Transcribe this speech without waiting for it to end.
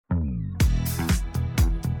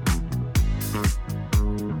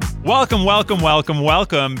Welcome.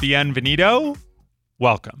 Bienvenido.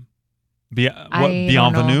 Welcome.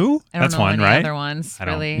 Bienvenue. That's one, right? Other ones,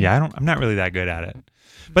 really? Yeah, I'm not really that good at it.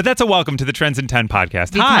 But that's a welcome to the Trends in 10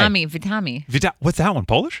 podcast. Vitami. What's that one?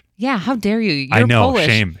 Polish? Yeah, how dare you? You're I know.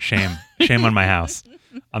 Polish. Shame on my house.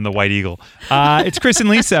 On the White Eagle. It's Chris and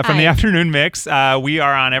Lisa from the Afternoon Mix. We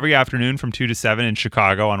are on every afternoon from 2 to 7 in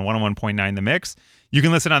Chicago on 101.9 The Mix. You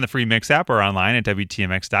can listen on the free Mix app or online at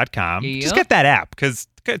WTMX.com. Yep. Just get that app because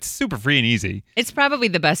it's super free and easy. It's probably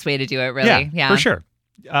the best way to do it, really. Yeah. For sure.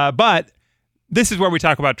 But this is where we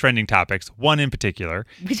talk about trending topics, one in particular.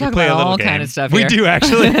 We talk about all kind of stuff We here. do,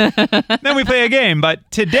 actually. Then we play a game. But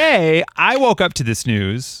today, I woke up to this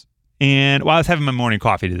news, and while I was having my morning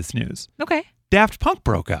coffee to this news, Okay. Daft Punk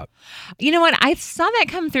broke up. You know what? I saw that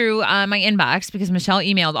come through my inbox because Michelle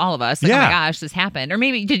emailed all of us. Like, Yeah. Oh my gosh, this happened. Or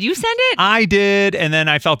maybe, did you send it? I did, and then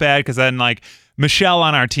I felt bad because then, Michelle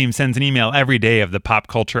on our team sends an email every day of the pop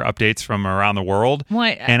culture updates from around the world.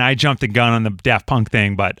 What? And I jumped the gun on the Daft Punk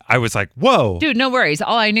thing, but I was like, whoa. Dude, no worries.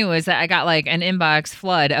 All I knew is that I got an inbox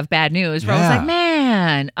flood of bad news where I was like,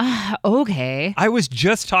 man, okay. I was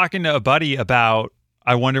just talking to a buddy about,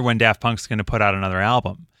 I wonder when Daft Punk's going to put out another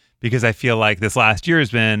album. Because I feel like this last year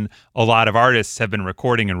has been, a lot of artists have been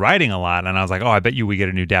recording and writing a lot. And I was like, I bet you we get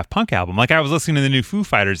a new Daft Punk album. I was listening to the new Foo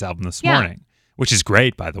Fighters album this morning, which is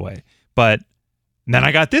great, by the way. But then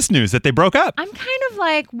I got this news that they broke up. I'm kind of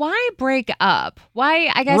like, why break up? Why,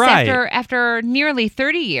 I guess, Right. after nearly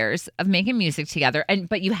 30 years of making music together,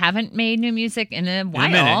 but you haven't made new music in a while.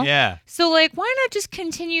 In a minute, yeah. So, why not just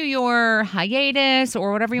continue your hiatus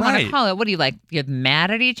or whatever you want to Right. call it? What do you you're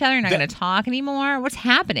mad at each other? You're not going to talk anymore? What's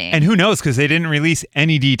happening? And who knows, because they didn't release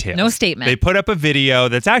any details. No statement. They put up a video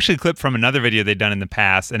that's actually clipped from another video they'd done in the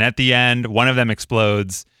past. And at the end, one of them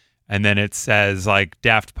explodes. And then it says,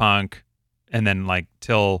 Daft Punk. And then,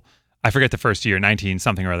 till, I forget the first year, 19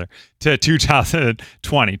 something or other, to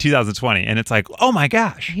 2020. And it's like, oh my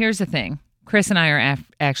gosh. Here's the thing. Chris and I are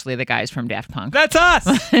actually the guys from Daft Punk. That's us.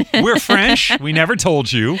 We're French. We never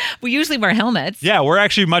told you. We usually wear helmets. Yeah, we're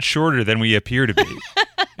actually much shorter than we appear to be.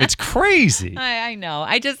 It's crazy. I know.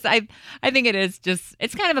 I think it is just,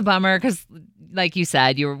 it's kind of a bummer because, like you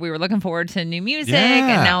said, we were looking forward to new music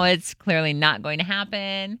and now it's clearly not going to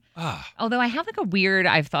happen. Although I have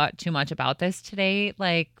I've thought too much about this today,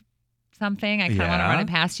 something I kind of want to run it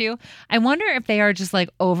past you. I wonder if they are just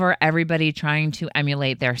over everybody trying to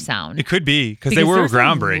emulate their sound. It could be because they were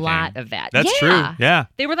groundbreaking. A lot of that. That's true. Yeah.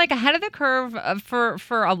 They were ahead of the curve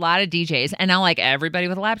for a lot of DJs. And now everybody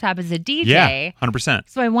with a laptop is a DJ. Yeah, 100%.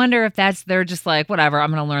 So I wonder if they're just whatever,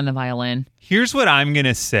 I'm going to learn the violin. Here's what I'm going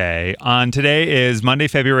to say. Today is Monday,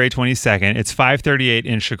 February 22nd. It's 5:38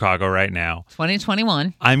 in Chicago right now.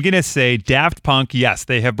 2021. I'm going to say Daft Punk, yes,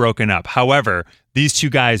 they have broken up. However, these two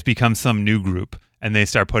guys become some new group and they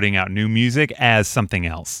start putting out new music as something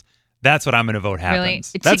else. That's what I'm going to vote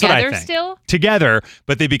happens. Really? That's Together what I think. Still? Together,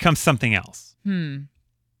 but they become something else. I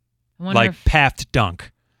wonder if Paft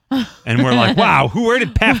Dunk. And we're like, wow, where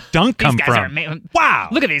did Paft Dunk come from? Wow.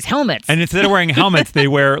 Look at these helmets. And instead of wearing helmets, they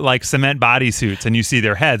wear cement bodysuits and you see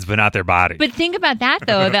their heads, but not their body. But think about that,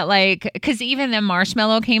 though, because even the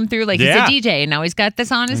Marshmallow came through, he's a DJ and now he's got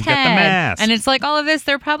this on his head. Got the mask. And it's all of this,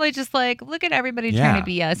 they're probably just look at everybody trying to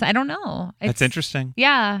be us. I don't know. That's interesting.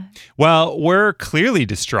 Yeah. Well, we're clearly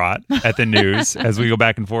distraught at the news as we go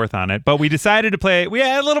back and forth on it, but we decided to we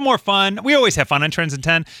had a little more fun. We always have fun on Trends in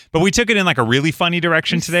 10, but we took it in a really funny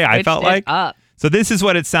direction today, I felt like. Up. So this is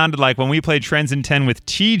what it sounded like when we played Trends in 10 with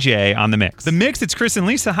TJ on The Mix. The Mix, it's Chris and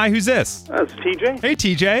Lisa. Hi, who's this? That's TJ. Hey,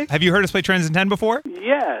 TJ. Have you heard us play Trends in 10 before?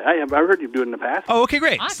 Yeah, I have. I've heard you do it in the past. Oh, okay,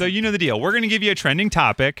 great. Awesome. So you know the deal. We're going to give you a trending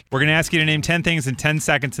topic. We're going to ask you to name 10 things in 10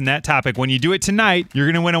 seconds in that topic. When you do it tonight, you're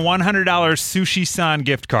going to win a $100 Sushi-san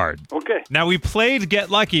gift card. Okay. Now, we played Get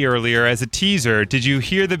Lucky earlier as a teaser. Did you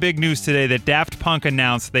hear the big news today that Daft Punk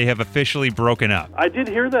announced they have officially broken up? I did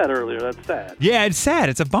hear that earlier. That's sad. Yeah, it's sad.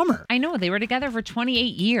 It's a bummer. I know. They were together for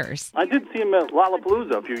 28 years. I did see him at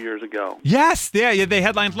Lollapalooza a few years ago. Yes, yeah, they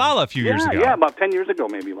headlined Lala a few years ago. Yeah, about 10 years ago,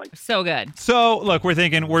 maybe. So good. So, look,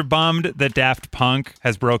 we're bummed that Daft Punk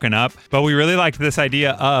has broken up, but we really liked this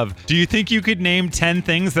idea of, do you think you could name 10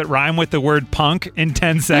 things that rhyme with the word punk in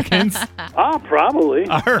 10 seconds? Probably.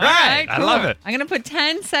 All right. I cool. love it. I'm going to put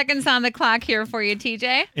 10 seconds on the clock here for you,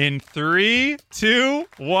 TJ. In 3, 2,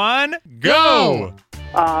 1, go!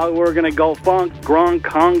 We're going to go funk, grunk,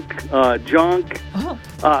 hunk, junk,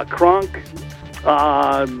 crunk.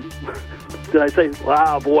 Did I say?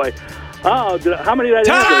 Wow, boy. Oh, how many did I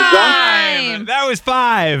answer? Time! That was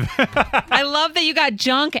 5. I love that you got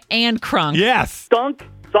junk and crunk. Yes. Stunk,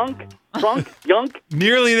 sunk, Trunk? Yunk?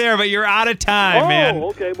 Nearly there, but you're out of time, man. Oh,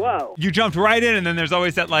 okay, wow. You jumped right in, and then there's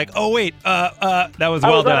always that oh, wait, that was I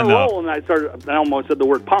well was done, on a though. roll, and I almost said the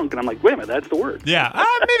word punk, and I'm like, wait a minute, that's the word. Yeah,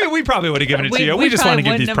 maybe we probably would have given it to you. We We just want to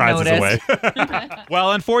give probably these wouldn't prizes have away.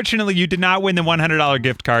 Well, unfortunately, you did not win the $100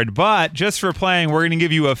 gift card, but just for playing, we're going to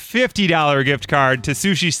give you a $50 gift card to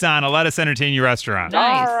Sushi-san, a Let Us Entertain You restaurant.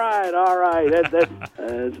 Nice. All right.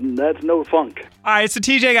 That's no funk. All right, so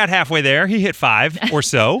TJ got halfway there. He hit 5 or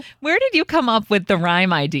so. Where did you come up with the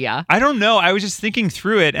rhyme idea? I don't know. I was just thinking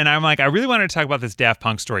through it, and I'm like, I really wanted to talk about this Daft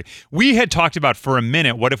Punk story. We had talked about for a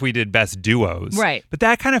minute, what if we did best duos? Right. But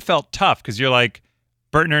that kind of felt tough because you're like,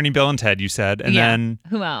 Bert and Ernie, Bill and Ted, you said. And then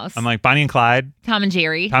who else? I'm like, Bonnie and Clyde, Tom and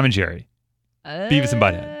Jerry. Tom and Jerry, Beavis and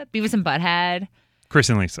Butthead. Beavis and Butthead. Chris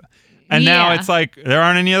and Lisa. And now it's like, there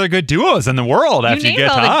aren't any other good duos in the world after you named get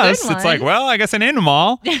to all the good us. It's like, ones. well, I guess I named them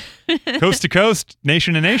all. Coast to coast,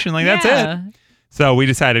 nation to nation. Like, that's Yeah. it. So we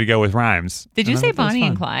decided to go with rhymes. Did you And say that was Bonnie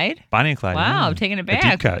and fun. Clyde? Bonnie and Clyde. Wow, yeah. I'm taking it A back.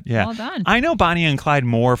 deep cut, yeah. Well done. I know Bonnie and Clyde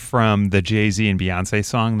more from the Jay-Z and Beyonce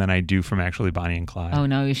song than I do from actually Bonnie and Clyde. Oh,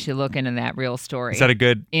 no, you should look into that real story. Is that a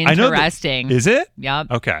good? Interesting. I know is it? Yep.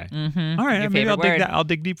 Okay. Mm-hmm. All right. Your Maybe favorite word. I'll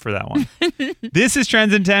dig deep for that one. This is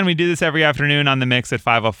Trends in 10. We do this every afternoon on the Mix at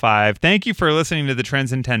 5:05. Thank you for listening to the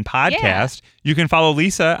Trends in 10 podcast. You can follow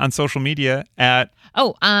Lisa on social media at.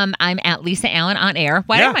 Oh, I'm at Lisa Allen on air.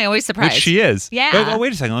 Why am I always surprised? Which she is. Yeah.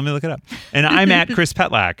 Wait a second. Let me look it up. And I'm at Chris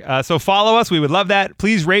Petlak. So follow us. We would love that.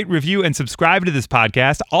 Please rate, review, and subscribe to this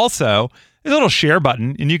podcast. Also, there's a little share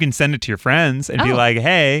button, and you can send it to your friends and be like,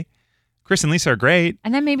 hey, Chris and Lisa are great.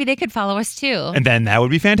 And then maybe they could follow us too. And then that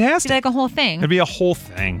would be fantastic. Be like a whole thing. It'd be a whole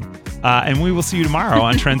thing. And we will see you tomorrow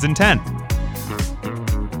on Trends in 10.